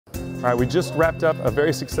All right, we just wrapped up a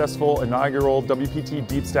very successful inaugural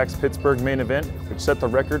WPTDeepStacks Pittsburgh main event, which set the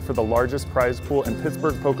record for the largest prize pool in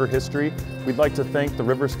Pittsburgh poker history. We'd like to thank the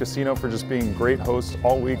Rivers Casino for just being great hosts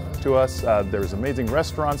all week to us. There's amazing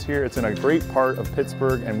restaurants here. It's in a great part of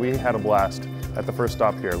Pittsburgh, and we had a blast at the first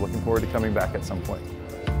stop here. Looking forward to coming back at some point.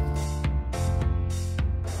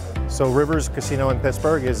 So Rivers Casino in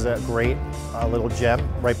Pittsburgh is a great little gem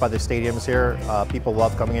right by the stadiums here. People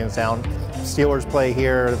love coming into town. Steelers play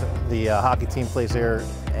here, the hockey team plays here,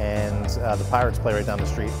 and the Pirates play right down the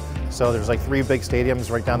street. So there's like 3 big stadiums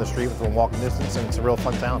right down the street within walking distance, and it's a real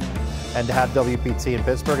fun town. And to have WPT in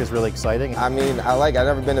Pittsburgh is really exciting. I mean, I've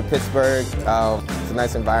never been to Pittsburgh. It's a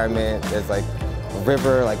nice environment. There's like a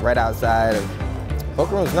river like right outside.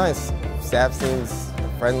 Poker room's nice. Staff seems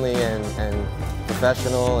friendly and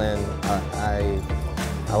professional, and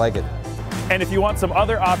I like it. And if you want some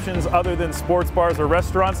other options other than sports bars or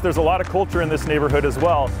restaurants, there's a lot of culture in this neighborhood as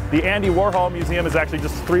well. The Andy Warhol Museum is actually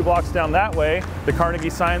just 3 blocks down that way. The Carnegie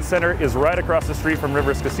Science Center is right across the street from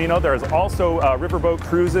Rivers Casino. There's also riverboat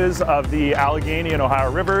cruises of the Allegheny and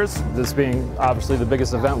Ohio rivers. This being obviously the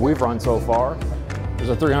biggest event we've run so far. There's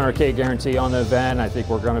a $300K guarantee on the event. I think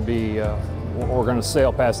we're going to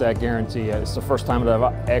sail past that guarantee. It's the first time that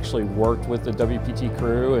I've actually worked with the WPT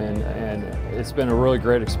crew, and it's been a really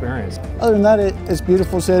great experience. Other than that, it's a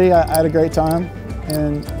beautiful city. I had a great time,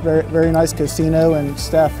 and very nice casino and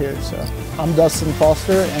staff here. So I'm Dustin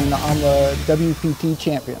Foster, and I'm a WPT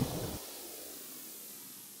champion.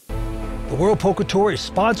 The World Poker Tour is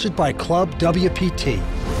sponsored by Club WPT.